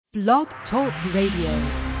Blog Talk Radio.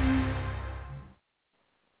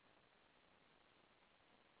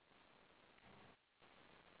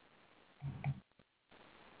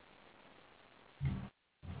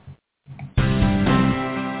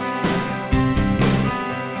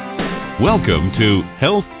 Welcome to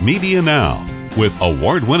Health Media Now with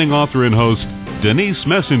award-winning author and host Denise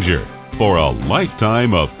Messenger for a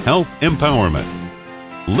lifetime of health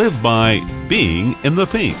empowerment. Live by being in the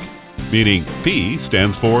pink, meaning P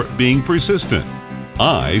stands for being persistent,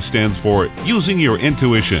 I stands for using your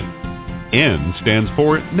intuition, N stands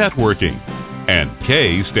for networking, and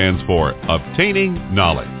K stands for obtaining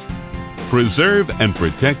knowledge. Preserve and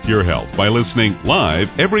protect your health by listening live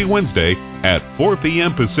every Wednesday at 4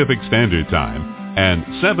 p.m. Pacific Standard Time and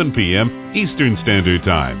 7 p.m. Eastern Standard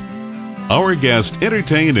Time. Our guests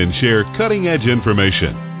entertain and share cutting-edge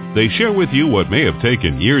information. They share with you what may have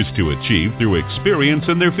taken years to achieve through experience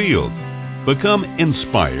in their field. Become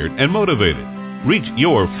inspired and motivated. Reach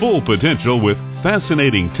your full potential with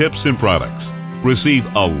fascinating tips and products. Receive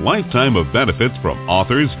a lifetime of benefits from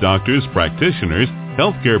authors, doctors, practitioners,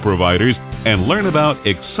 healthcare providers, and learn about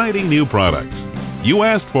exciting new products. You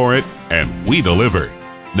asked for it, and we deliver.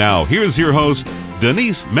 Now, here's your host,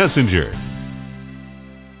 Denise Messenger.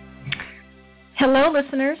 Hello,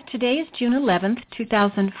 listeners. Today is June 11th,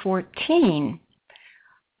 2014.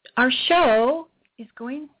 Our show is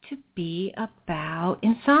going to be about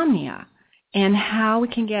insomnia and how we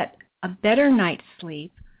can get a better night's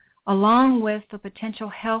sleep, along with the potential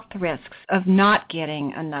health risks of not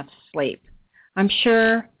getting enough sleep. I'm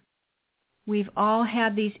sure we've all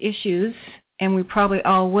had these issues, and we probably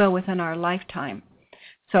all will within our lifetime.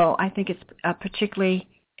 So I think it's a particularly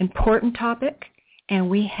important topic, and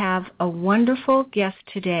we have a wonderful guest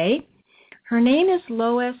today. Her name is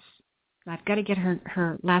Lois, I've got to get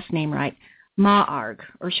her last name right, Maharg,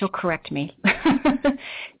 or she'll correct me.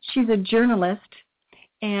 She's a journalist,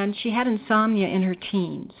 and she had insomnia in her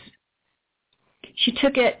teens. She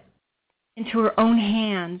took it into her own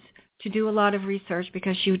hands to do a lot of research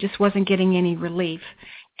because she just wasn't getting any relief.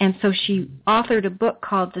 And so she authored a book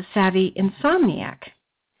called The Savvy Insomniac.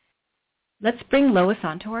 Let's bring Lois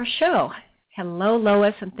onto our show. Hello,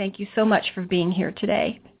 Lois, and thank you so much for being here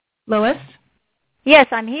today. Lois? Yes,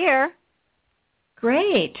 I'm here.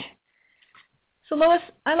 Great. So, Lois,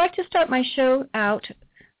 I like to start my show out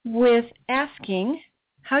with asking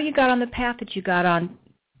how you got on the path that you got on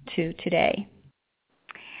to today.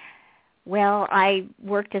 Well, I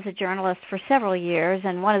worked as a journalist for several years,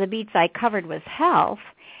 and one of the beats I covered was health.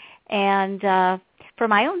 And for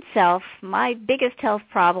my own self, my biggest health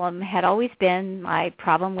problem had always been my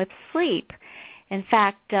problem with sleep. In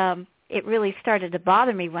fact, it really started to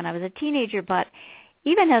bother me when I was a teenager, but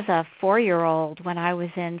even as a 4-year-old, when I was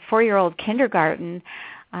in 4-year-old kindergarten,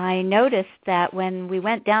 I noticed that when we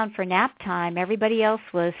went down for nap time, everybody else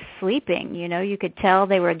was sleeping. You know, you could tell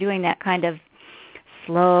they were doing that kind of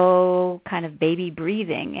slow kind of baby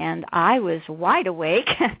breathing, and I was wide awake,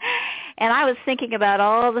 and I was thinking about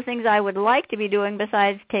all the things I would like to be doing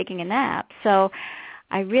besides taking a nap. So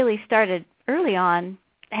I really started early on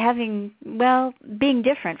being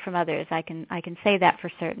different from others. I can say that for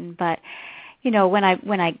certain. But you know, when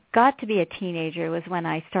I got to be a teenager was when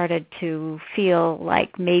I started to feel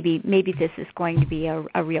like maybe this is going to be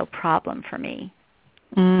a real problem for me.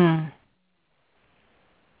 Mm.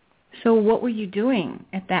 So what were you doing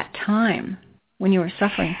at that time when you were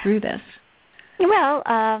suffering through this? Well,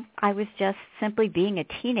 I was just simply being a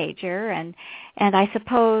teenager, and I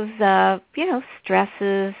suppose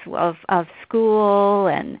stresses of school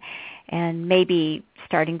and maybe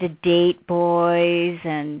starting to date boys,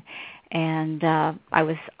 and I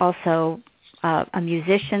was also a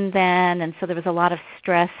musician then, and so there was a lot of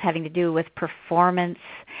stress having to do with performance.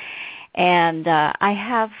 And I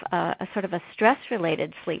have a sort of a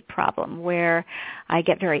stress-related sleep problem where I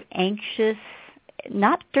get very anxious,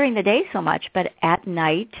 not during the day so much, but at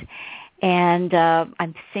night. And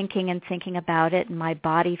I'm thinking about it, and my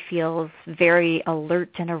body feels very alert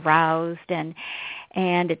and aroused, and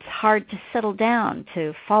it's hard to settle down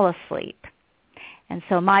to fall asleep. And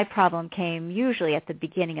so my problem came usually at the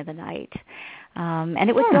beginning of the night, and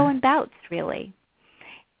it would go in bouts, really.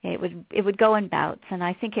 It would go in bouts, and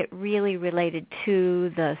I think it really related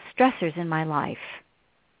to the stressors in my life.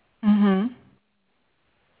 Mm-hmm.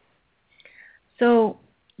 So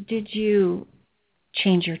did you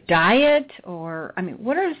change your diet, or, I mean,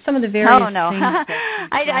 what are some of the various things that you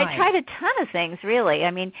tried? I tried a ton of things, really. I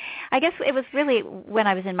mean, I guess it was really when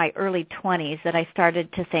I was in my early 20s that I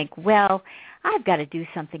started to think, well, I've got to do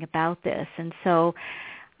something about this. And so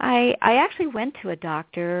I actually went to a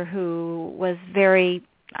doctor who was very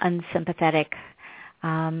unsympathetic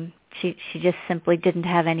She just simply didn't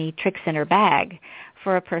have any tricks in her bag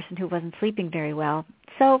for a person who wasn't sleeping very well.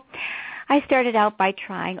 So I started out by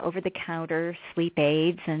trying over-the-counter sleep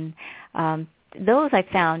aids, and those I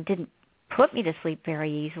found didn't put me to sleep very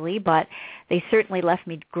easily, but they certainly left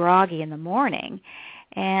me groggy in the morning.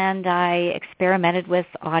 And I experimented with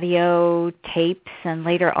audio tapes and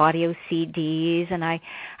later audio CDs, and I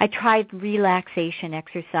tried relaxation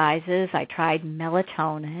exercises. I tried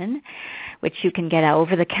melatonin, which you can get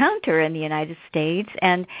over the counter in the United States,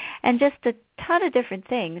 and just a ton of different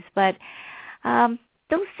things. But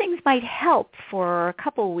those things might help for a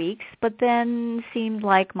couple weeks, but then seemed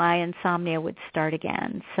like my insomnia would start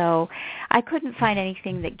again. So I couldn't find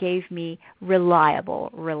anything that gave me reliable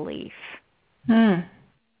relief.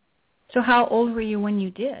 So how old were you when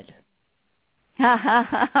you did?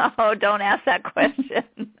 Oh, don't ask that question.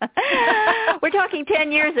 We're talking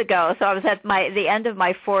 10 years ago, so I was at the end of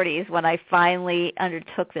my 40s when I finally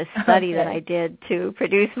undertook this study that I did to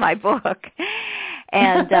produce my book.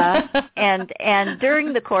 And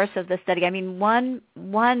during the course of the study, I mean,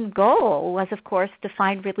 one goal was, of course, to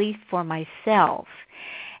find relief for myself.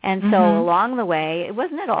 And so along the way, it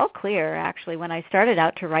wasn't at all clear, actually, when I started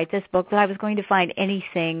out to write this book, that I was going to find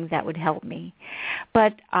anything that would help me.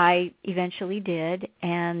 But I eventually did.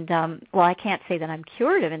 And, well, I can't say that I'm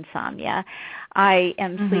cured of insomnia. I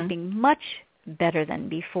am sleeping much better than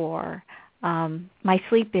before. My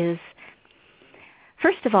sleep is,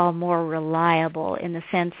 first of all, more reliable in the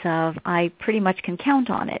sense of I pretty much can count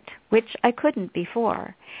on it, which I couldn't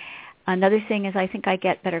before. Another thing is I think I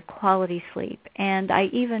get better quality sleep, and I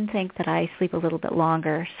even think that I sleep a little bit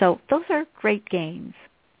longer. So those are great gains.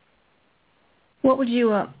 What would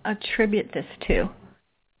you attribute this to?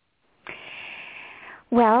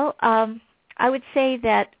 Well, I would say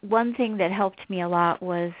that one thing that helped me a lot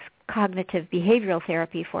was cognitive behavioral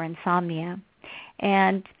therapy for insomnia.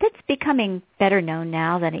 And that's becoming better known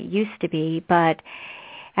now than it used to be. But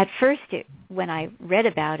at first, when I read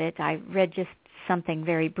about it, I read just something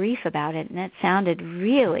very brief about it, and it sounded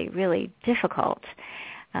really, really difficult.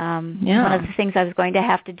 One of the things I was going to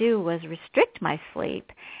have to do was restrict my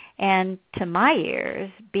sleep. And to my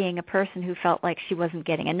ears, being a person who felt like she wasn't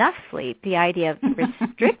getting enough sleep, the idea of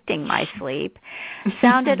restricting my sleep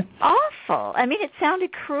sounded awful. I mean, it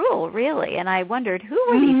sounded cruel, really. And I wondered, who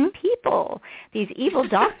were these people, these evil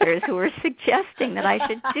doctors who were suggesting that I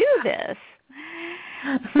should do this?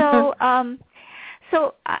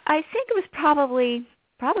 So I think it was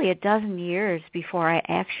probably a dozen years before I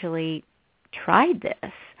actually tried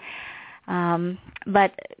this.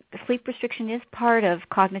 But sleep restriction is part of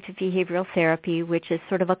cognitive behavioral therapy, which is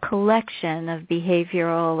sort of a collection of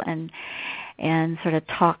behavioral and sort of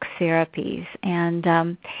talk therapies. And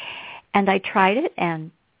I tried it, and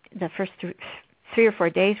the first 3 or 4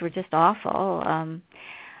 days were just awful.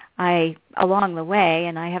 Along the way,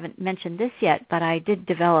 and I haven't mentioned this yet, but I did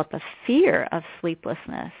develop a fear of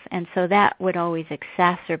sleeplessness, and so that would always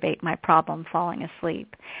exacerbate my problem falling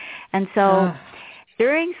asleep. And so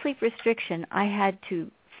during sleep restriction, I had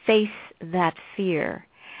to face that fear,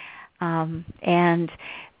 and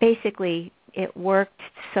basically it worked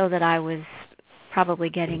so that I was probably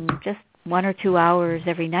getting just 1 or 2 hours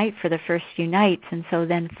every night for the first few nights, and so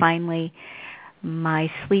then finally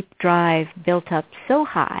my sleep drive built up so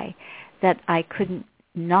high that I couldn't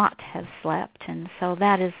not have slept. And so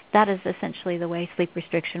that is essentially the way sleep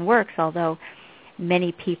restriction works, although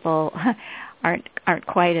many people aren't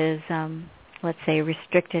quite as, let's say,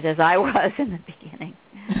 restricted as I was in the beginning.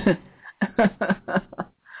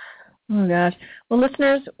 Oh, gosh. Well,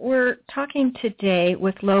 listeners, we're talking today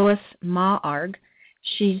with Lois Maharg.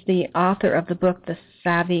 She's the author of the book, The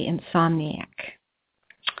Savvy Insomniac.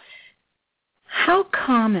 How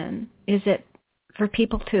common is it for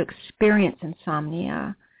people to experience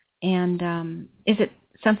insomnia, and is it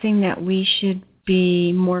something that we should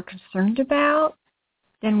be more concerned about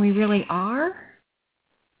than we really are?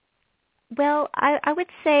 Well, I would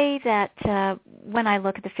say that when I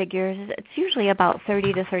look at the figures, it's usually about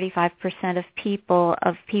 30 to 35% of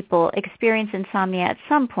people experience insomnia at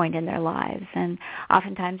some point in their lives, and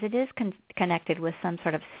oftentimes it is connected with some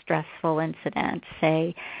sort of stressful incident,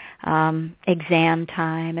 say exam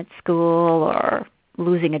time at school, or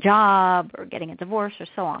losing a job, or getting a divorce, or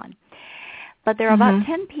so on. But there are about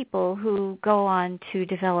 10 people who go on to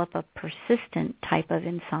develop a persistent type of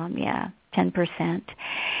insomnia, 10%.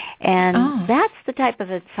 And that's the type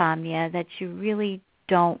of insomnia that you really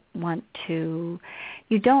don't want to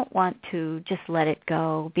just let it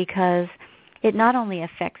go, because it not only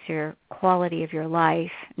affects your quality of your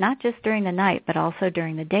life, not just during the night, but also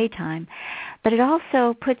during the daytime, but it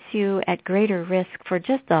also puts you at greater risk for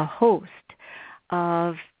just a host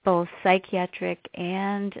of both psychiatric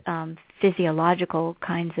and physiological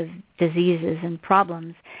kinds of diseases and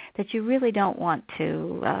problems that you really don't want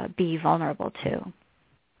to be vulnerable to.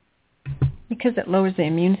 Because it lowers the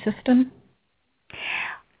immune system?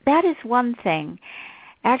 That is one thing.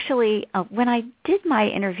 Actually, when I did my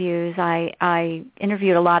interviews, I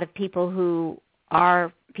interviewed a lot of people who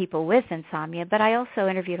are people with insomnia, but I also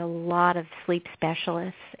interviewed a lot of sleep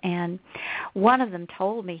specialists. And one of them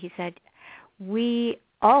told me, he said,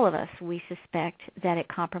 all of us, we suspect that it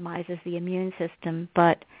compromises the immune system,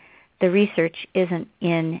 but the research isn't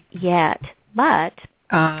in yet. But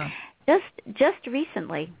just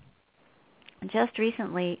recently,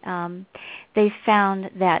 they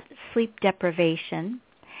found that sleep deprivation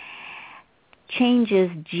changes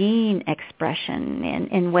gene expression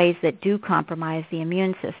in ways that do compromise the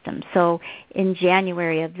immune system. So in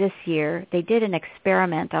January of this year, they did an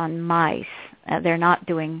experiment on mice. They're not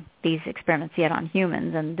doing these experiments yet on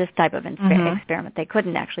humans, and this type of experiment they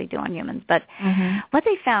couldn't actually do on humans. But what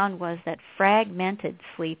they found was that fragmented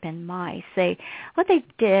sleep in mice, what they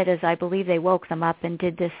did is I believe they woke them up and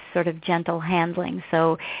did this sort of gentle handling,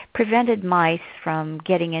 so prevented mice from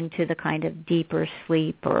getting into the kind of deeper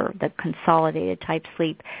sleep or the consolidated type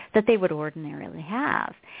sleep that they would ordinarily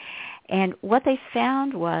have. And what they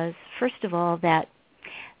found was, first of all, that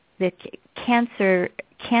the cancers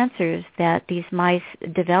that these mice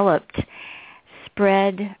developed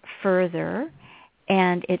spread further,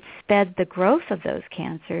 and it sped the growth of those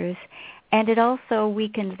cancers, and it also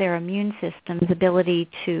weakened their immune system's ability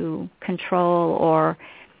to control or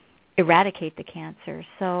eradicate the cancer.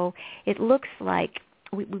 So it looks like,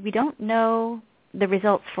 we don't know the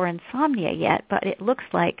results for insomnia yet, but it looks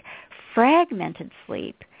like fragmented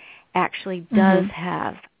sleep actually does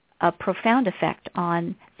have a profound effect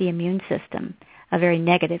on the immune system, a very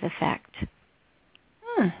negative effect.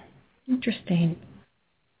 Interesting.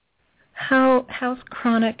 How's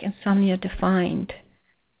chronic insomnia defined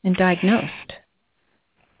and diagnosed?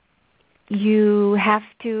 You have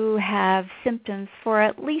to have symptoms for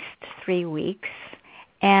at least 3 weeks,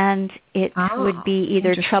 and it would be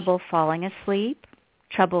either trouble falling asleep,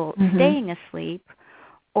 trouble staying asleep,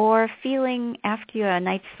 or feeling after a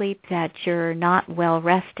night's sleep that you're not well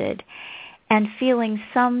rested, and feeling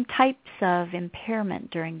some types of impairment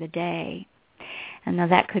during the day. And now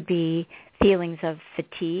that could be feelings of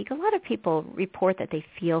fatigue. A lot of people report that they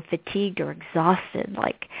feel fatigued or exhausted.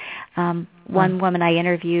 Like one woman I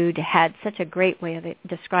interviewed had such a great way of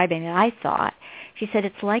describing it, I thought. She said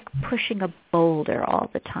it's like pushing a boulder all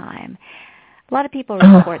the time. A lot of people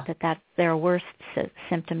report that that's their worst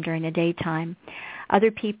symptom during the daytime.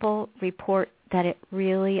 Other people report that it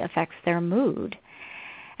really affects their mood.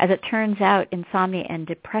 As it turns out, insomnia and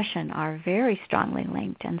depression are very strongly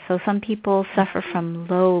linked, and so some people suffer from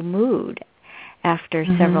low mood after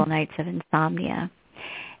several nights of insomnia.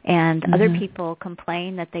 And other people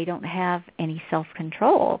complain that they don't have any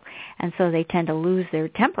self-control, and so they tend to lose their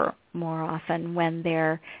temper more often when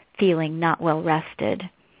they're feeling not well rested.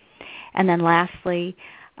 And then lastly,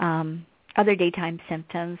 other daytime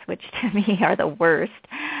symptoms, which to me are the worst,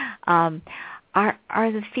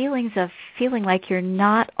 are the feelings of feeling like you're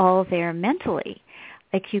not all there mentally.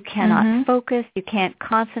 Like you cannot focus, you can't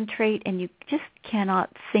concentrate, and you just cannot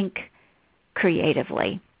think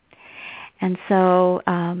creatively. And so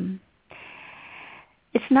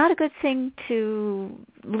it's not a good thing to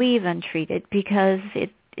leave untreated because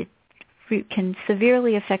it can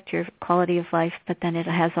severely affect your quality of life, but then it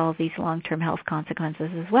has all these long-term health consequences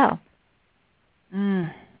as well.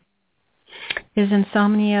 Is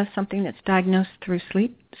insomnia something that's diagnosed through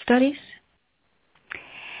sleep studies?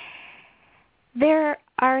 There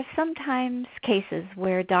are sometimes cases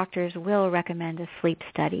where doctors will recommend a sleep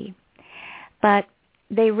study, but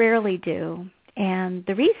they rarely do. And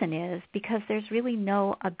the reason is because there's really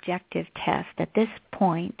no objective test at this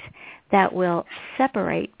point that will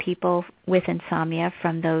separate people with insomnia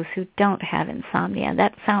from those who don't have insomnia.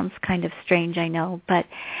 That sounds kind of strange, I know, but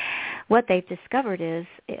what they've discovered is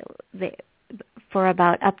for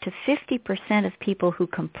about up to 50% of people who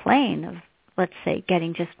complain of, let's say,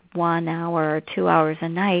 getting just 1 hour or 2 hours a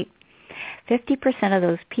night, 50% of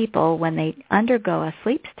those people, when they undergo a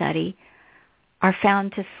sleep study, are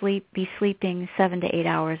found to be sleeping 7 to 8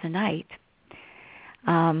 hours a night,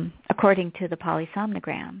 according to the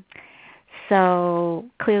polysomnogram. So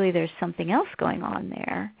clearly there's something else going on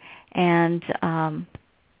there. And,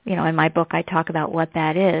 in my book I talk about what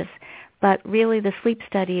that is. But really the sleep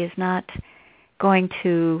study is not going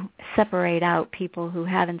to separate out people who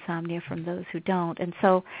have insomnia from those who don't. And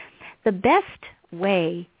so the best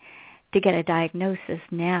way to get a diagnosis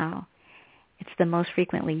now it's the most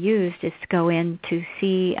frequently used, is to go in to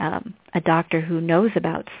see a doctor who knows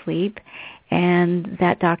about sleep, and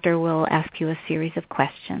that doctor will ask you a series of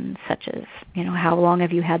questions such as, how long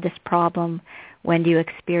have you had this problem? When do you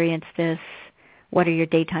experience this? What are your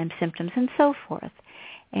daytime symptoms? And so forth.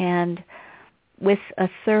 And with a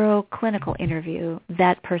thorough clinical interview,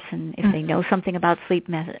 that person, if they know something about sleep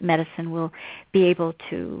medicine, will be able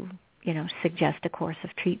to, suggest a course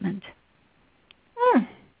of treatment.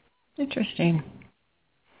 Interesting.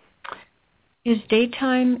 Is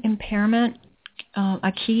daytime impairment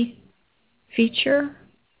a key feature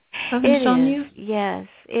of insomnia? It is. Yes,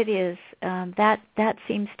 it is. That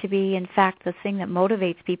seems to be, in fact, the thing that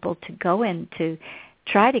motivates people to go in to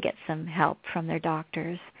try to get some help from their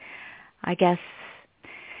doctors. I guess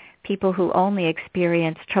people who only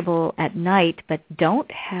experience trouble at night but don't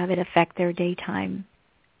have it affect their daytime,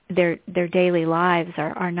 their daily lives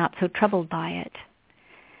are not so troubled by it.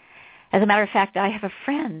 As a matter of fact, I have a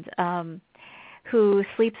friend who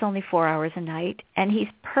sleeps only 4 hours a night, and he's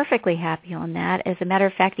perfectly happy on that. As a matter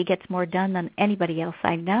of fact, he gets more done than anybody else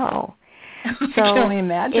I know. So, I can only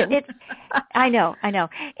imagine. I know.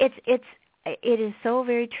 It is so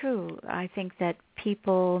very true. I think that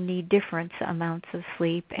people need different amounts of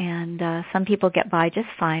sleep, and some people get by just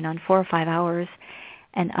fine on 4 or 5 hours,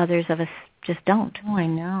 and others of us just don't. Oh, I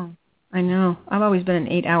know. I've always been an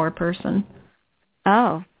 8-hour person.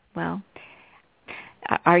 Oh, well.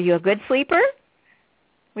 Are you a good sleeper,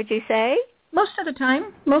 would you say? Most of the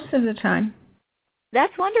time.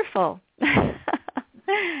 That's wonderful.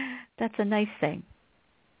 That's a nice thing.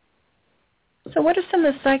 So what are some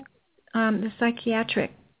of the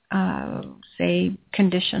psychiatric, say,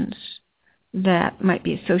 conditions that might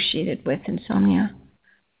be associated with insomnia?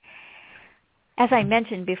 As I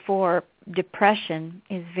mentioned before, depression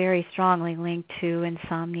is very strongly linked to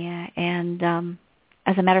insomnia, and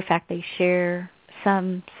as a matter of fact, they share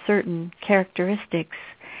some certain characteristics.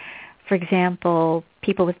 For example,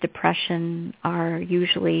 people with depression are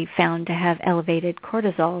usually found to have elevated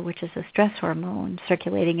cortisol, which is a stress hormone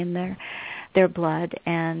circulating in their blood,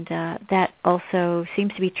 and that also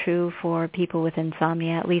seems to be true for people with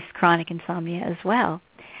insomnia, at least chronic insomnia as well.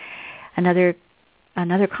 Another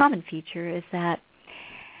common feature is that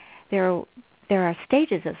there are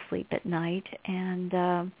stages of sleep at night,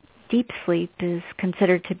 and deep sleep is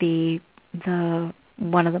considered to be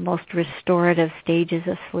one of the most restorative stages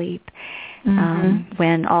of sleep,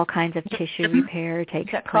 when all kinds of tissue repair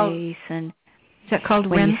takes place, and is that called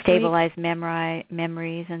when you REM stabilize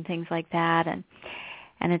memories and things like that. And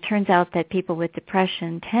it turns out that people with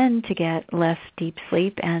depression tend to get less deep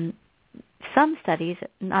sleep, and some studies,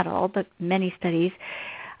 not all, but many studies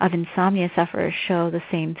of insomnia sufferers show the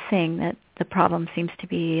same thing, that the problem seems to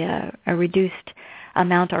be a reduced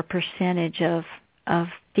amount or percentage of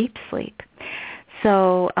deep sleep.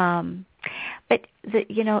 So, but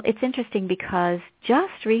it's interesting because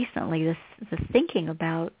just recently the thinking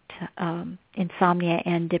about insomnia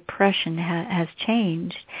and depression has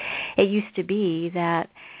changed. It used to be that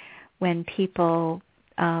when people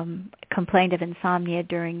complained of insomnia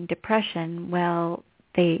during depression, well,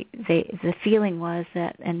 the feeling was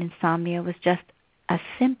that an insomnia was just a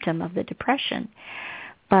symptom of the depression.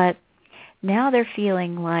 But now they're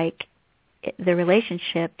feeling like the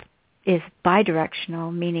relationship is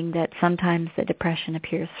bidirectional, meaning that sometimes the depression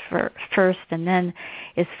appears first and then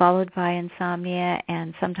is followed by insomnia,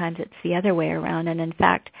 and sometimes it's the other way around. And in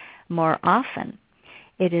fact, more often,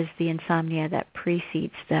 it is the insomnia that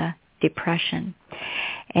precedes the depression.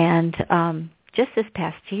 And just this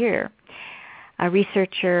past year, a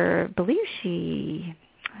researcher,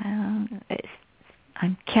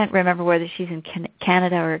 I can't remember whether she's in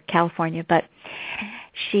Canada or California, but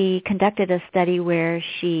she conducted a study where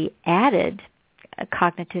she added a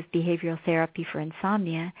cognitive behavioral therapy for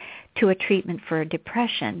insomnia to a treatment for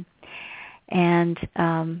depression. And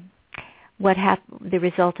the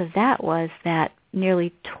result of that was that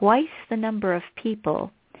nearly twice the number of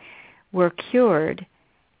people were cured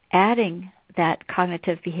adding that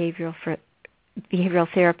cognitive behavioral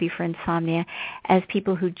therapy for insomnia as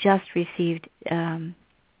people who just received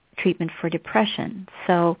treatment for depression.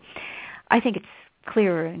 So I think it's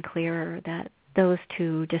clearer and clearer that those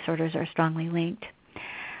two disorders are strongly linked.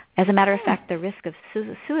 As a matter of fact, the risk of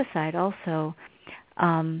suicide also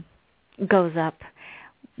goes up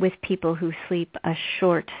with people who sleep a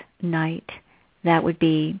short night. That would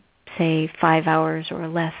be, say, 5 hours or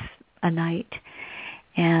less a night.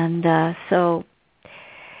 And so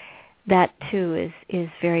that too is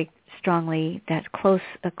very strongly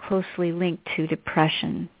closely linked to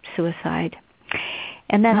depression, suicide.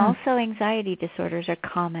 And then also anxiety disorders are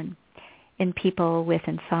common in people with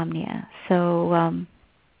insomnia. So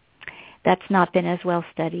that's not been as well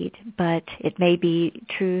studied, but it may be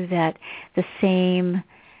true that the same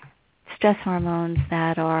stress hormones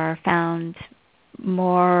that are found in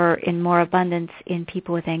more abundance in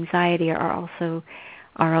people with anxiety are also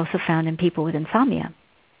found in people with insomnia.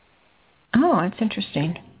 Oh, that's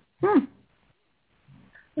interesting.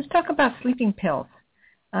 Let's talk about sleeping pills.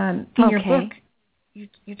 In your book,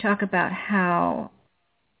 you talk about how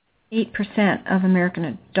 8% of American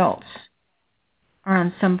adults are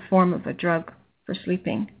on some form of a drug for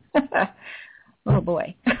sleeping. Oh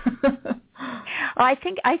boy. I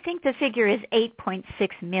think the figure is 8.6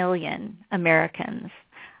 million Americans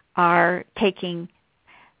are taking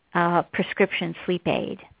prescription sleep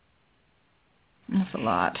aid. That's a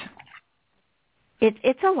lot.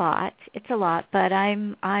 It's a lot. It's a lot, but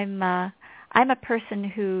I'm a person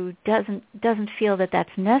who doesn't feel that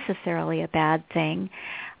that's necessarily a bad thing.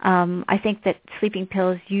 I think that sleeping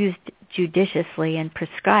pills used judiciously and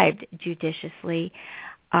prescribed judiciously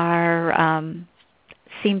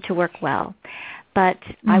seem to work well. But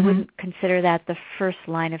I wouldn't consider that the first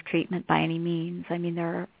line of treatment by any means. I mean,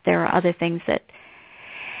 there are other things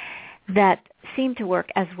that seem to work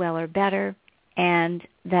as well or better, and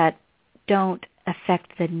that don't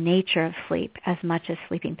affect the nature of sleep as much as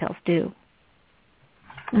sleeping pills do.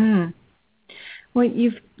 Well,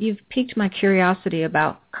 you've piqued my curiosity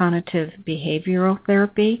about cognitive behavioral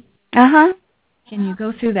therapy. Uh-huh. Can you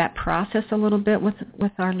go through that process a little bit with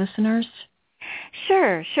our listeners?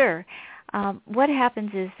 Sure. What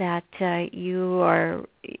happens is that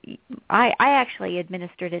I actually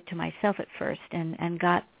administered it to myself at first and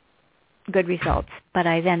got good results, but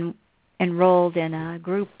I then enrolled in a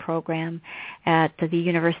group program at the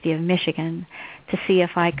University of Michigan to see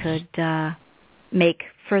if I could make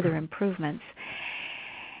further improvements.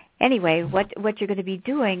 Anyway, what you're going to be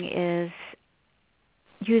doing is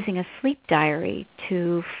using a sleep diary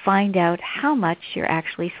to find out how much you're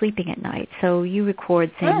actually sleeping at night. So you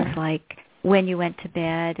record things like when you went to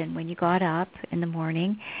bed and when you got up in the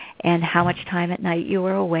morning and how much time at night you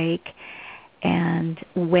were awake and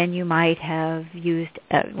when you might have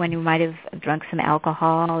drunk some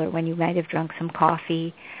alcohol or when you might have drunk some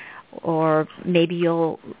coffee, or maybe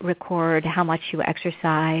you'll record how much you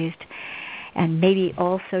exercised, and maybe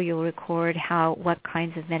also you'll record what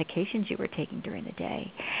kinds of medications you were taking during the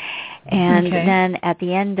day. And then at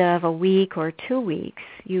the end of a week or 2 weeks,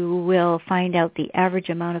 you will find out the average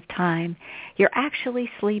amount of time you're actually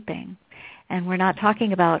sleeping. And we're not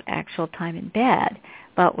talking about actual time in bed,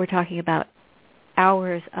 but we're talking about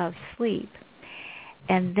hours of sleep.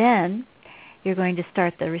 And then you're going to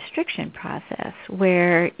start the restriction process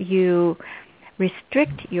where you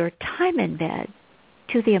restrict your time in bed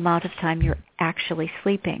to the amount of time you're actually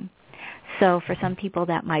sleeping. So for some people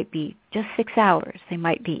that might be just 6 hours. They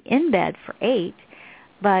might be in bed for 8,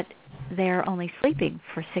 but they're only sleeping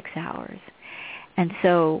for 6 hours. And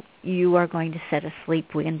so you are going to set a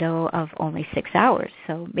sleep window of only 6 hours.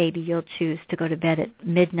 So maybe you'll choose to go to bed at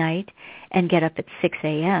midnight and get up at 6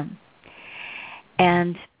 a.m.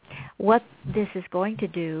 And what this is going to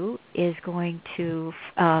do is going to,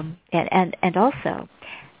 and also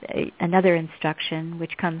another instruction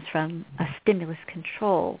which comes from a stimulus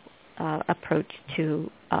control approach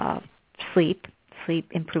to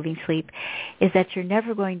improving sleep, is that you're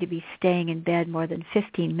never going to be staying in bed more than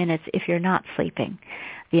 15 minutes if you're not sleeping.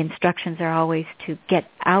 The instructions are always to get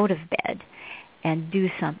out of bed and do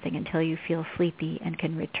something until you feel sleepy and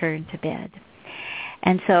can return to bed.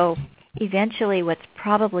 And so eventually what's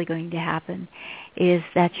probably going to happen is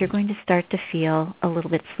that you're going to start to feel a little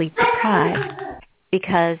bit sleep deprived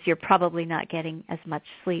because you're probably not getting as much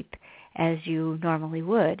sleep as you normally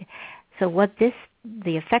would. So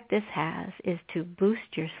the effect this has is to boost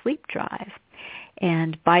your sleep drive.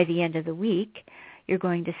 And by the end of the week, you're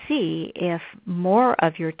going to see if more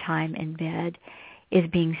of your time in bed is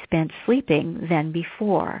being spent sleeping than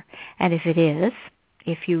before. And if it is,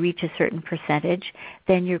 if you reach a certain percentage,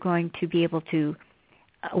 then you're going to be able to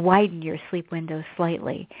widen your sleep window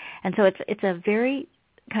slightly. And so it's a very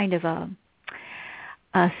kind of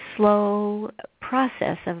a slow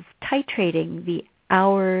process of titrating the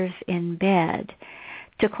hours in bed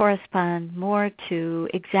to correspond more to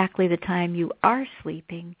exactly the time you are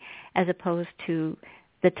sleeping as opposed to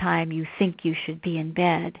the time you think you should be in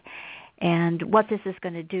bed. And what this is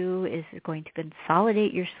going to do is going to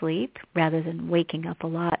consolidate your sleep rather than waking up a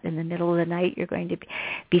lot in the middle of the night. You're going to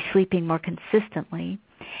be sleeping more consistently.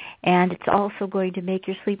 And it's also going to make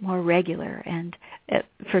your sleep more regular. And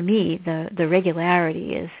for me, the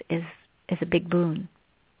regularity is a big boon.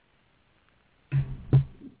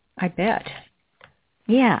 I bet.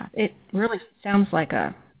 Yeah. It really sounds like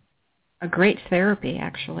a great therapy,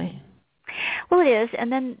 actually. Well, it is,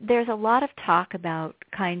 and then there's a lot of talk about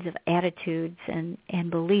kinds of attitudes and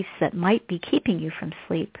beliefs that might be keeping you from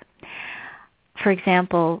sleep. For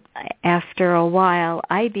example, after a while,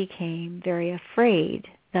 I became very afraid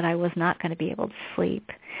that I was not going to be able to sleep.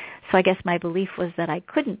 So I guess my belief was that I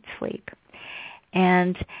couldn't sleep.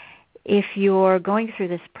 And if you're going through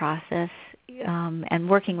this process and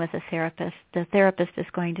working with a therapist, the therapist is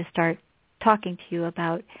going to start talking to you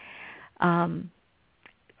about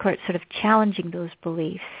sort of challenging those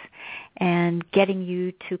beliefs and getting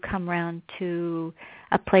you to come around to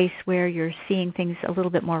a place where you're seeing things a little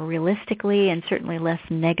bit more realistically and certainly less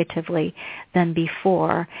negatively than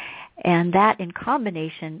before. And that in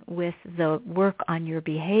combination with the work on your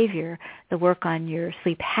behavior, the work on your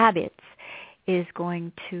sleep habits, is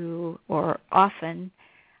going to, or often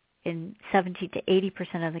in 70 to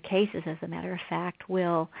 80% of the cases, as a matter of fact,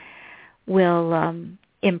 will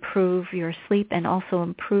improve your sleep and also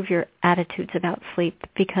improve your attitudes about sleep,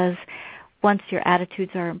 because once your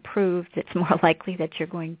attitudes are improved, it's more likely that you're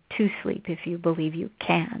going to sleep if you believe you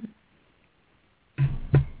can.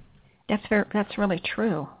 That's really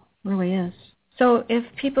true. It really is. So if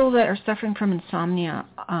people that are suffering from insomnia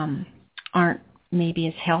aren't maybe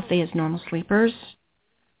as healthy as normal sleepers,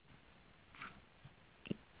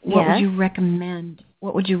 what would you recommend?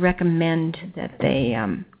 What would you recommend that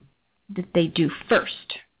they do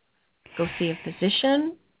first? Go see a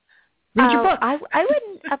physician? Read your book. I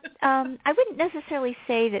wouldn't necessarily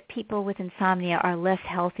say that people with insomnia are less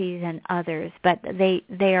healthy than others, but they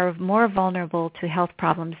are more vulnerable to health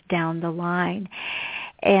problems down the line.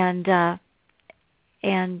 And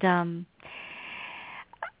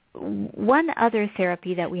one other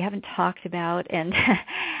therapy that we haven't talked about and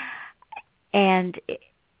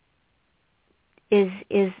is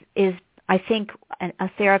I think a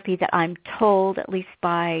therapy that I'm told, at least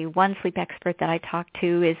by one sleep expert that I talked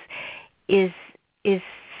to, is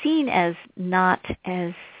seen as not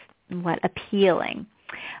as appealing.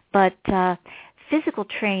 But physical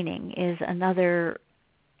training is another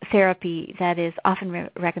therapy that is often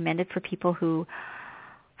recommended for people who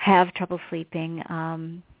have trouble sleeping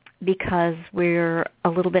because we're a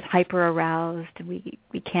little bit hyper-aroused.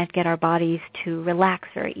 We can't get our bodies to relax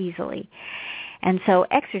very easily. And so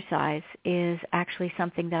exercise is actually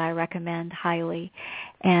something that I recommend highly,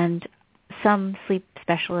 and some sleep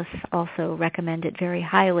specialists also recommend it very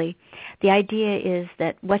highly. The idea is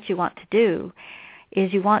that what you want to do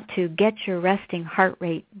is you want to get your resting heart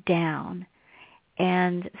rate down,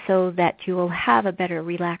 and so that you will have a better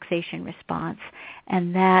relaxation response,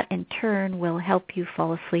 and that in turn will help you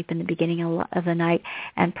fall asleep in the beginning of the night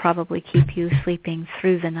and probably keep you sleeping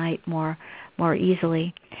through the night more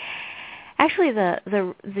easily. Actually,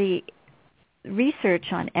 the research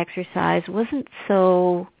on exercise wasn't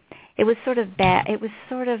so. It was sort of bad. It was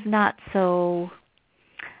sort of not so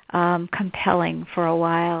compelling for a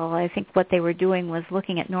while. I think what they were doing was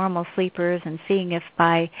looking at normal sleepers and seeing if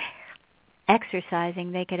by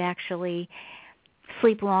exercising they could actually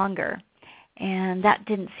sleep longer, and that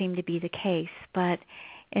didn't seem to be the case. But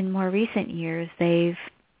in more recent years,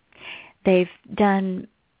 they've done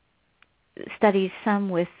studies, some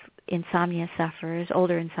with insomnia sufferers,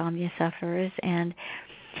 older insomnia sufferers, and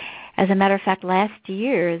as a matter of fact, last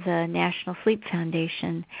year the National Sleep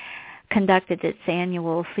Foundation conducted its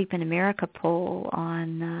annual Sleep in America poll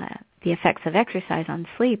on the effects of exercise on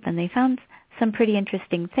sleep, and they found some pretty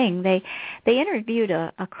interesting thing. They interviewed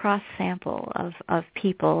a cross sample of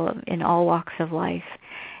people in all walks of life,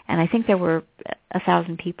 and I think there were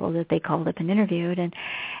 1,000 people that they called up and interviewed,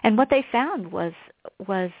 and what they found was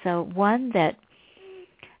one, that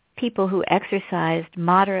people who exercised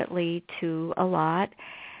moderately to a lot,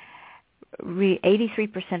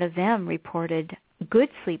 83% of them reported good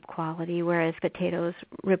sleep quality, whereas potatoes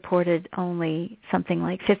reported only something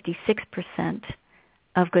like 56%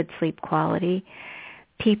 of good sleep quality.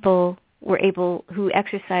 People who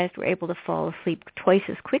exercised were able to fall asleep twice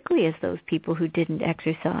as quickly as those people who didn't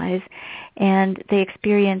exercise, and they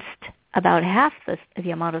experienced about half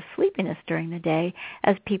the amount of sleepiness during the day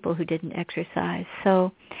as people who didn't exercise.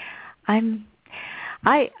 So when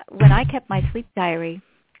I kept my sleep diary,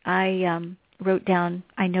 I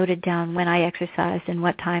noted down when I exercised and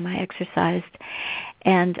what time I exercised,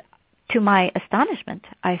 and to my astonishment,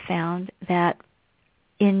 I found that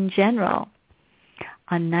in general,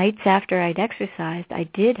 on nights after I'd exercised, I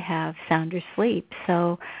did have sounder sleep.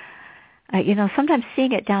 So, sometimes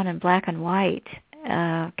seeing it down in black and white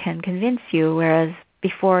can convince you, whereas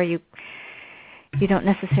before you don't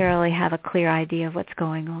necessarily have a clear idea of what's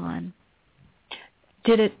going on.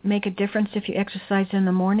 did it make a difference if you exercised in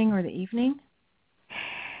the morning or the evening?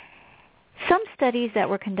 Some studies that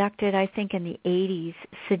were conducted, I think, in the 80s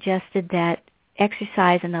suggested that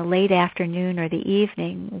exercise in the late afternoon or the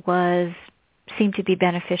evening seemed to be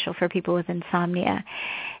beneficial for people with insomnia.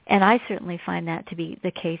 And I certainly find that to be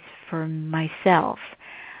the case for myself.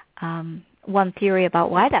 One theory about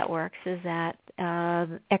why that works is that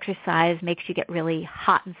exercise makes you get really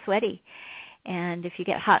hot and sweaty. And if you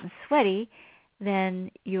get hot and sweaty, then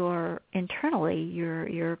your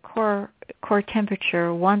core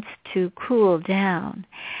temperature wants to cool down.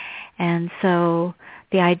 And so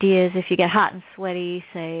the idea is if you get hot and sweaty,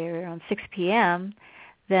 say around 6 p.m.,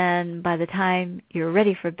 then by the time you're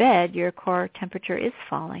ready for bed, your core temperature is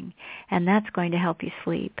falling, and that's going to help you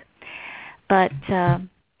sleep. But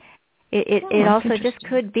it also just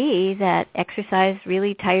could be that exercise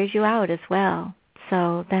really tires you out as well.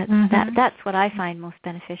 So that's what I find most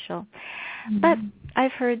beneficial. Mm-hmm. But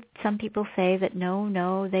I've heard some people say that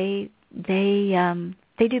no, they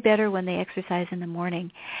do better when they exercise in the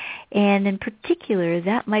morning. And in particular,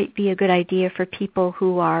 that might be a good idea for people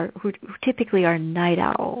who typically are night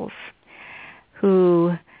owls,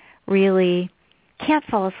 who really can't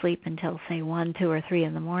fall asleep until, say, 1, 2, or 3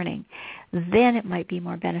 in the morning. Then it might be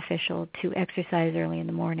more beneficial to exercise early in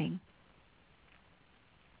the morning.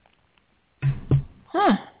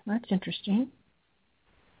 Huh, that's interesting.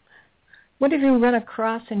 What have you run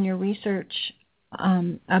across in your research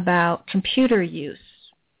about computer use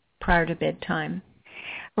prior to bedtime?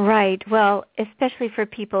 Right. Well, especially for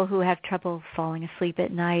people who have trouble falling asleep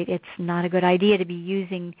at night, it's not a good idea to be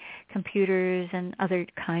using computers and other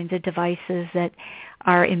kinds of devices that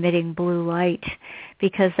are emitting blue light,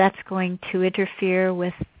 because that's going to interfere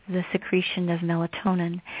with the secretion of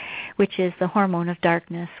melatonin, which is the hormone of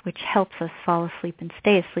darkness, which helps us fall asleep and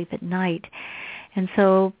stay asleep at night. And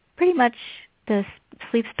so pretty much the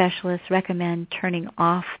sleep specialists recommend turning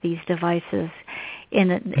off these devices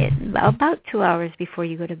in about 2 hours before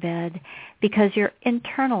you go to bed, because your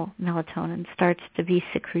internal melatonin starts to be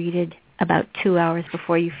secreted about 2 hours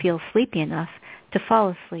before you feel sleepy enough to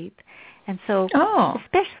fall asleep. And so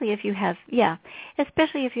especially if you have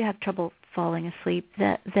trouble falling asleep,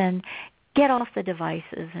 then get off the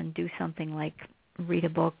devices and do something like read a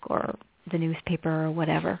book or the newspaper or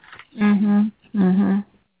whatever. Mhm. Mhm.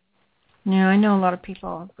 Yeah, I know a lot of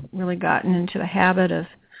people have really gotten into the habit of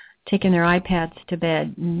taking their iPads to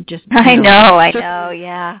bed and just I know,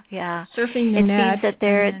 yeah. Surfing the net. It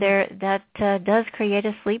seems that does create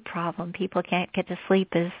a sleep problem. People can't get to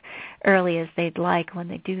sleep as early as they'd like when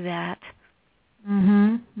they do that.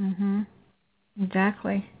 Mhm. Mhm.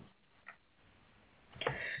 Exactly.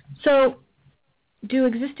 So, do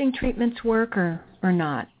existing treatments work or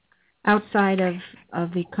not? Outside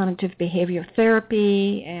of the cognitive behavioral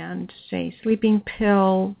therapy and, say, sleeping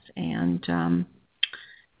pills and,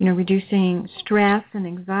 reducing stress and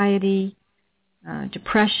anxiety,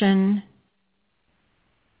 depression?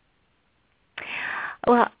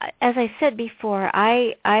 Well, as I said before,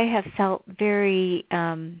 I have felt very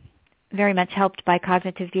much helped by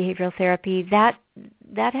cognitive behavioral therapy.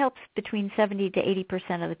 That helps between 70 to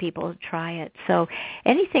 80% of the people who try it. So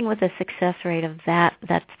anything with a success rate of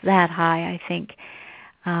that's that high, I think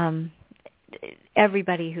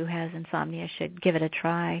everybody who has insomnia should give it a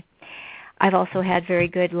try. I've also had very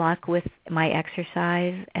good luck with my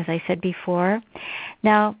exercise, as I said before.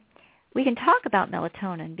 Now, we can talk about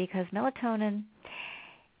melatonin, because melatonin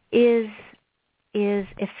is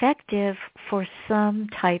effective for some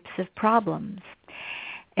types of problems.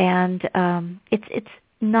 And it's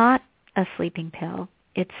not a sleeping pill.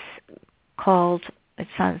 It's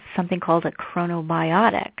something called a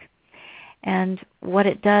chronobiotic. And what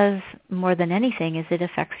it does more than anything is it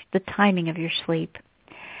affects the timing of your sleep.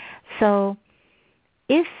 So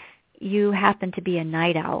if you happen to be a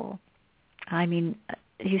night owl,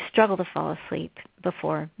 you struggle to fall asleep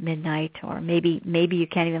before midnight, or maybe you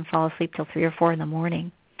can't even fall asleep till 3 or 4 in the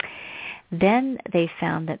morning, then they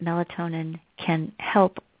found that melatonin can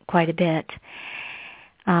help quite a bit.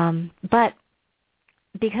 But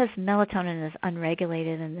because melatonin is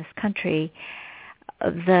unregulated in this country,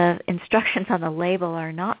 the instructions on the label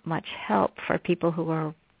are not much help for people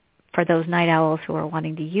for those night owls who are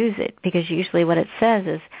wanting to use it, because usually what it says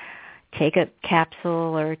is take a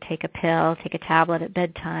capsule or take a pill, take a tablet at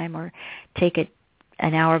bedtime, or take it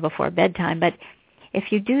an hour before bedtime. But if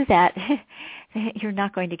you do that, you're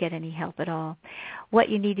not going to get any help at all. What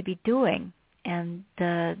you need to be doing, and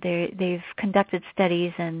they've conducted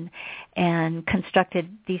studies and constructed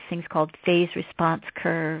these things called phase response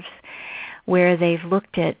curves, where they've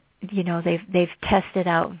looked at they've tested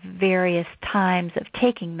out various times of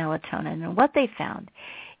taking melatonin, and what they found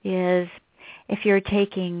is if you're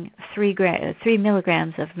taking 3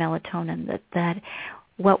 milligrams of melatonin, that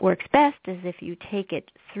what works best is if you take it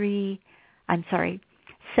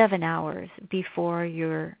 7 hours before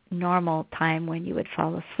your normal time when you would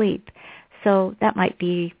fall asleep. So that might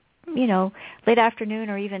be, late afternoon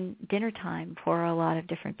or even dinner time for a lot of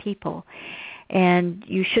different people. And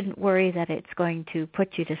you shouldn't worry that it's going to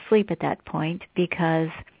put you to sleep at that point, because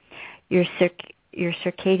your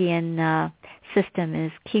circadian system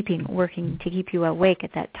is working to keep you awake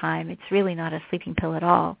at that time. It's really not a sleeping pill at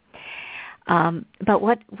all. But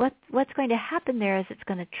what's going to happen there is it's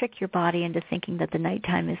going to trick your body into thinking that the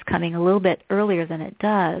nighttime is coming a little bit earlier than it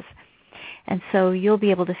does. And so you'll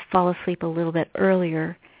be able to fall asleep a little bit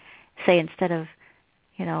earlier. Say instead of,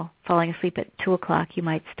 falling asleep at 2 o'clock, you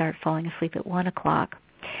might start falling asleep at 1 o'clock.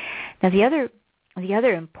 Now the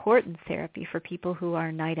other important therapy for people who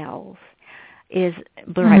are night owls is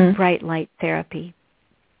bright light therapy.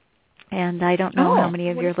 And I don't know how many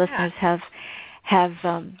of your listeners have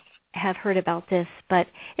heard about this, but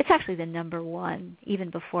it's actually the number one,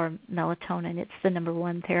 even before melatonin. It's the number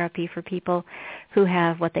one therapy for people who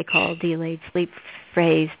have what they call delayed sleep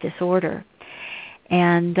phase disorder.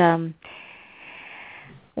 And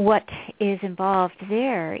what is involved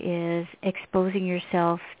there is exposing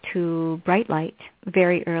yourself to bright light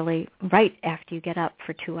very early, right after you get up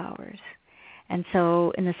for 2 hours. And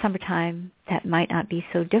so in the summertime, that might not be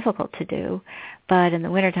so difficult to do, but in the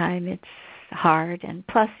wintertime, it's hard. And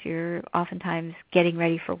plus, you're oftentimes getting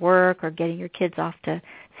ready for work or getting your kids off to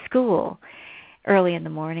school early in the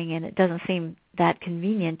morning, and it doesn't seem that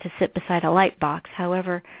convenient to sit beside a light box.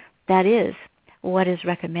 However, that is what is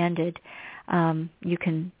recommended. You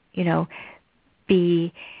can,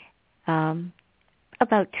 be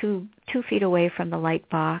about two feet away from the light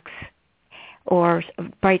box, or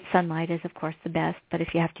bright sunlight is, of course, the best. But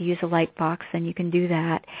if you have to use a light box, then you can do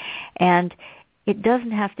that. And it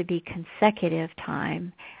doesn't have to be consecutive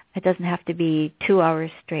time. It doesn't have to be 2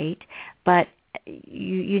 hours straight. But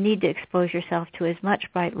you need to expose yourself to as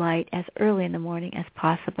much bright light as early in the morning as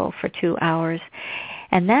possible for 2 hours.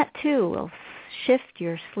 And that, too, will shift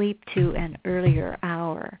your sleep to an earlier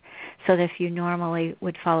hour, so that if you normally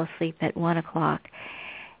would fall asleep at 1 o'clock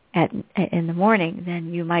in the morning,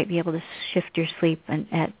 then you might be able to shift your sleep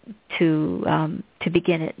to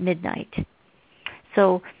begin at midnight.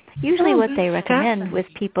 So usually what they recommend with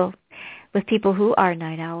people who are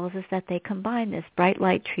night owls is that they combine this bright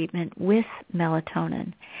light treatment with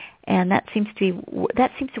melatonin, and that seems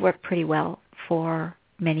to work pretty well for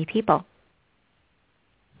many people.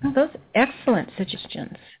 Oh, those are excellent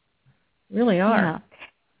suggestions. Really are. Yeah.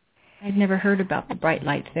 I've never heard about the bright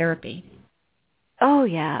light therapy. Oh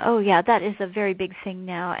yeah, that is a very big thing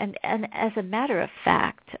now. And as a matter of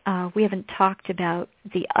fact, we haven't talked about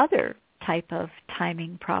the other type of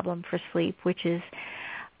timing problem for sleep, which is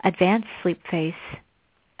advanced sleep phase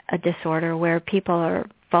disorder, where people are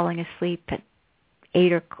falling asleep at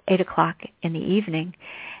 8 o'clock in the evening,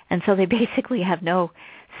 and so they basically have no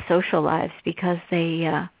social lives because they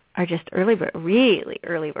are just really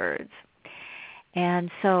early birds.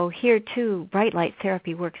 And so here too, bright light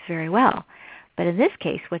therapy works very well. But in this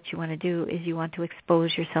case, what you want to do is you want to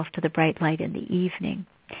expose yourself to the bright light in the evening,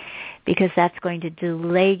 because that's going to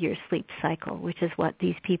delay your sleep cycle, which is what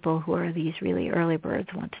these people who are these really early birds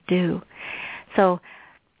want to do. So,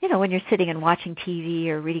 when you're sitting and watching TV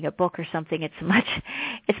or reading a book or something, it's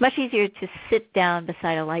much easier to sit down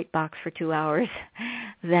beside a light box for 2 hours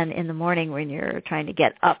than in the morning when you're trying to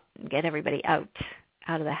get up and get everybody out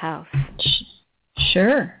of the house.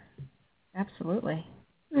 Sure. Absolutely.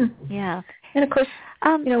 Yeah. And of course,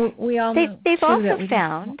 we all know they've also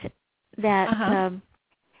found that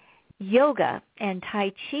yoga and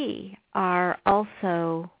Tai Chi are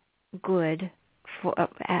also good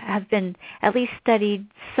have been at least studied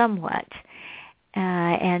somewhat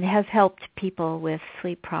and have helped people with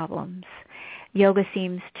sleep problems. Yoga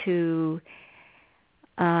seems to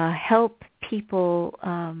help people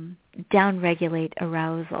downregulate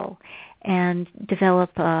arousal and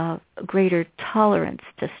develop a greater tolerance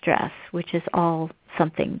to stress, which is all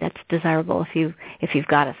something that's desirable if you've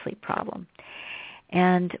got a sleep problem.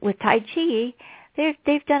 And with Tai Chi,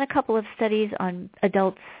 they've done a couple of studies on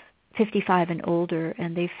adults 55 and older,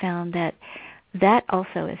 and they found that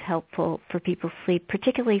also is helpful for people's sleep,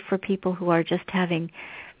 particularly for people who are just having,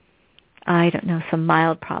 some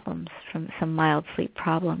mild problems, from some mild sleep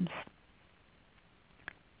problems.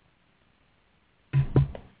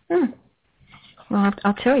 Well,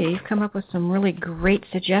 I'll tell you, you've come up with some really great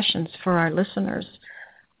suggestions for our listeners.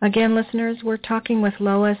 Again, listeners, we're talking with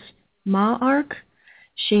Lois Maharg.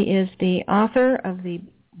 She is the author of the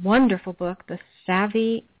wonderful book, The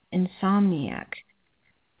Savvy Insomniac.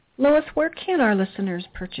 Lois, where can our listeners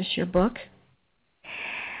purchase your book?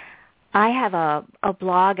 I have a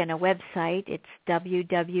blog and a website. It's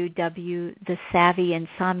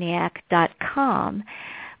www.thesavvyinsomniac.com,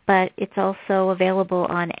 but it's also available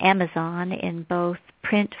on Amazon in both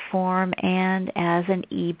print form and as an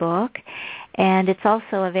ebook, and it's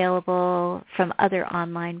also available from other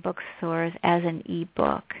online bookstores as an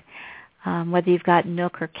ebook. Whether you've got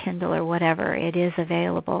Nook or Kindle or whatever, it is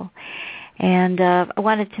available. And I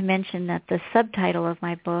wanted to mention that the subtitle of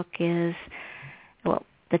my book is, well,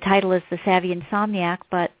 the title is The Savvy Insomniac,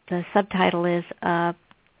 but the subtitle is A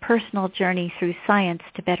Personal Journey Through Science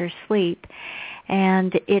to Better Sleep.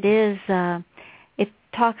 And it is, I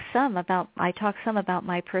talk some about my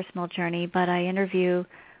personal journey, but I interview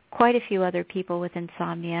quite a few other people with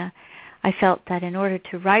insomnia. I felt that in order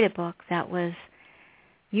to write a book that was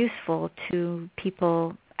useful to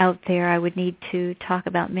people out there, I would need to talk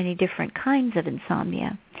about many different kinds of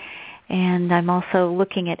insomnia. And I'm also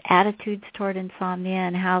looking at attitudes toward insomnia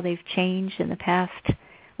and how they've changed in the past,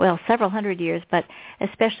 well, several hundred years, but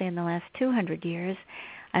especially in the last 200 years.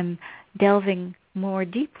 I'm delving more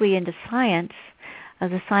deeply into science,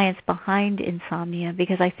 the science behind insomnia,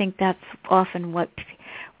 because I think that's often what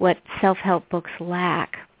self-help books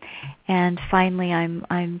lack. And finally,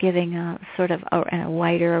 I'm giving a sort of a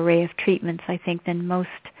wider array of treatments, I think, than most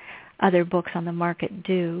other books on the market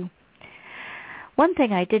do. One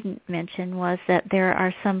thing I didn't mention was that there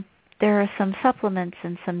are some supplements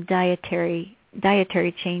and some dietary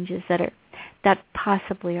changes that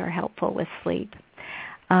possibly are helpful with sleep.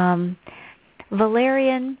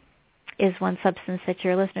 Valerian is one substance that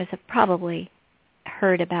your listeners have probably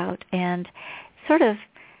heard about, and sort of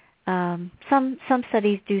some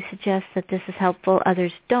studies do suggest that this is helpful,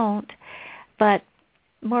 others don't. But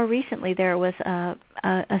more recently, there was a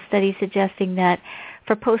study suggesting that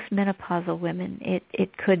for postmenopausal women,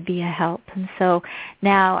 it could be a help. And so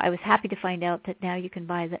now I was happy to find out that now you can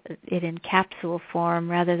buy it in capsule form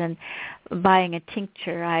rather than buying a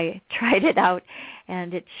tincture. I tried it out,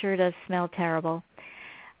 and it sure does smell terrible.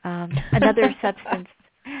 Another supplement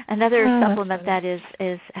that is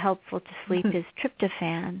helpful to sleep is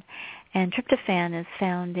tryptophan. And tryptophan is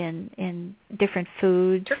found in different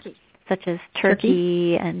foods, such as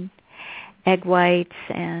turkey and egg whites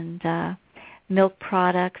and milk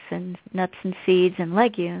products and nuts and seeds and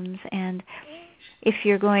legumes. And if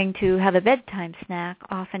you're going to have a bedtime snack,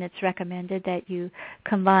 often it's recommended that you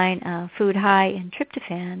combine a food high in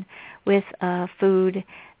tryptophan with a food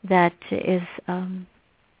that is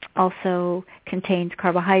also contains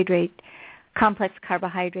complex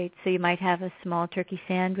carbohydrates. So you might have a small turkey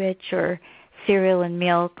sandwich or cereal and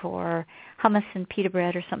milk or hummus and pita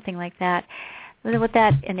bread or something like that. What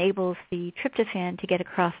that enables the tryptophan to get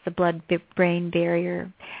across the blood-brain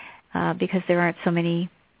barrier because there aren't so many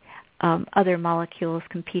other molecules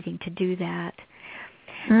competing to do that.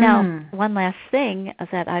 Now, one last thing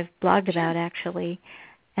that I've blogged about actually,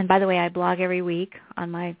 and by the way, I blog every week on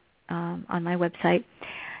my website,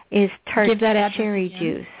 is tart cherry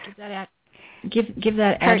juice. Give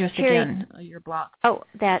that address again, your blog. Oh,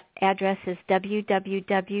 that address is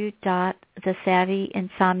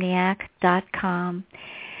www.thesavvyinsomniac.com.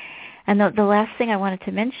 And the last thing I wanted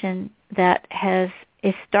to mention that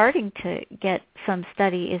is starting to get some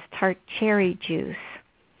study is tart cherry juice.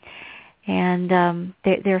 And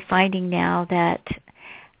they're finding now that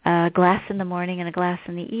a glass in the morning and a glass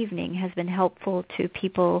in the evening has been helpful to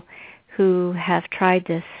people who have tried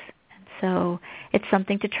this. And so it's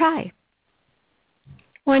something to try.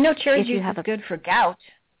 Well, I know cherry juice is good for gout.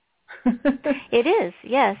 It is,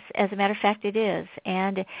 yes. As a matter of fact, it is.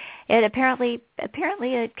 And it apparently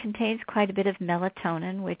it contains quite a bit of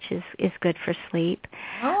melatonin, which is good for sleep.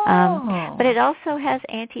 Oh. But it also has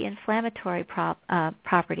anti-inflammatory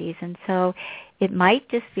properties. And so it might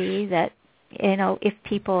just be that, if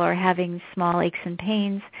people are having small aches and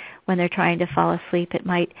pains when they're trying to fall asleep, it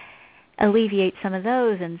might alleviate some of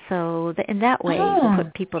those. And so in that way, it will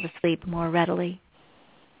put people to sleep more readily.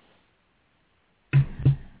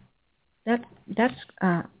 That's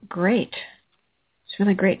great. It's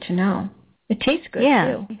really great to know. It tastes good,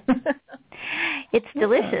 too. It's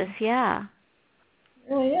delicious, yeah.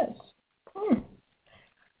 It really is.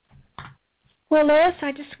 Well, Lois,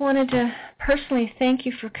 I just wanted to personally thank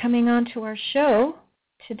you for coming on to our show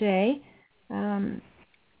today.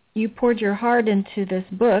 You poured your heart into this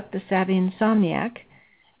book, The Savvy Insomniac.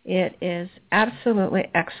 It is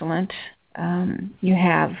absolutely excellent. You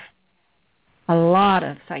have a lot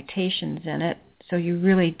of citations in it, So you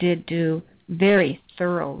really did do very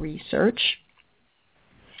thorough research.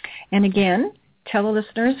 And again, tell the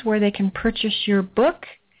listeners where they can purchase your book.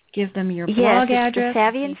 Give them your blog address. Yes, The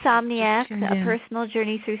Savvy Insomniac, A Personal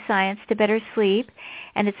Journey Through Science to Better Sleep.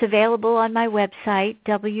 And it's available on my website,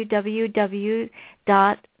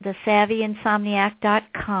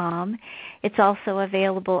 www.thesavvyinsomniac.com. It's also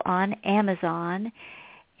available on Amazon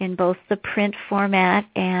in both the print format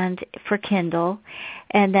and for Kindle.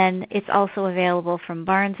 And then it's also available from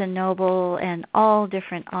Barnes & Noble and all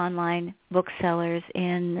different online booksellers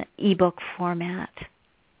in ebook format.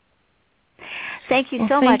 Thank you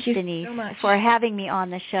so much, Denise, for having me on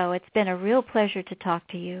the show. It's been a real pleasure to talk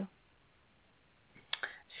to you.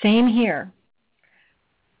 Same here.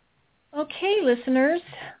 Okay, listeners,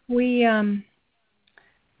 we'll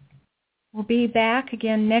be back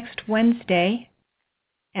again next Wednesday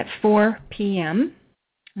at 4 p.m.,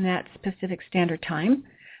 and that's Pacific Standard Time.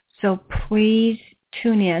 So please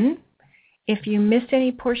tune in. If you missed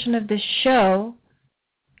any portion of this show,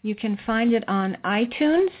 you can find it on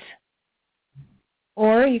iTunes,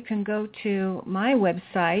 or you can go to my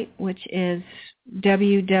website, which is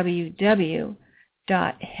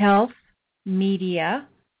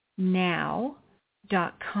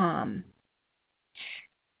www.healthmedianow.com.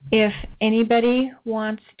 If anybody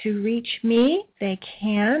wants to reach me, they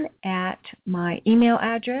can at my email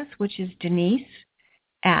address, which is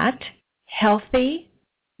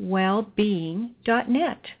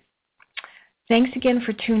denise@healthywellbeing.net. Thanks again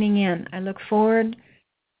for tuning in. I look forward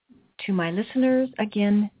to my listeners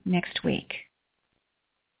again next week.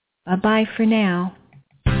 Bye-bye for now.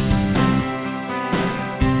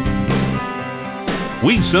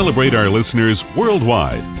 We celebrate our listeners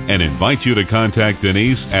worldwide and invite you to contact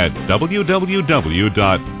Denise at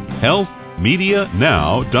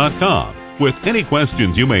www.healthmedianow.com with any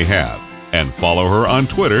questions you may have, and follow her on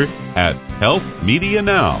Twitter at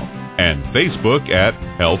HealthMediaNow and Facebook at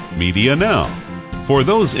HealthMediaNow. For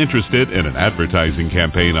those interested in an advertising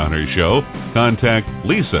campaign on her show, contact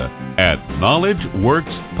Lisa at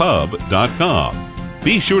KnowledgeWorksPub.com.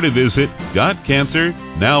 Be sure to visit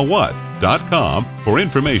GotCancerNowWhat.com for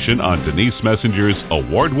information on Denise Messenger's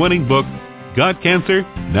award-winning book, Got Cancer?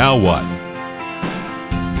 Now What?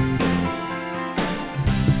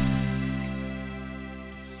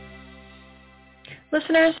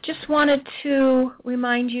 Listeners, just wanted to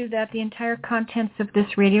remind you that the entire contents of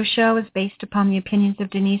this radio show is based upon the opinions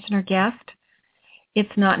of Denise and her guest.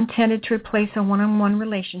 It's not intended to replace a one-on-one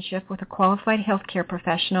relationship with a qualified healthcare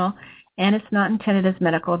professional, and it's not intended as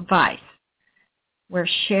medical advice. We're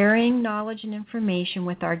sharing knowledge and information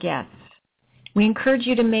with our guests. We encourage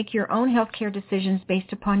you to make your own healthcare decisions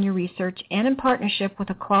based upon your research and in partnership with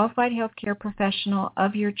a qualified healthcare professional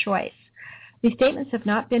of your choice. These statements have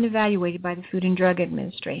not been evaluated by the Food and Drug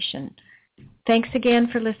Administration. Thanks again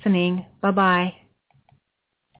for listening. Bye-bye.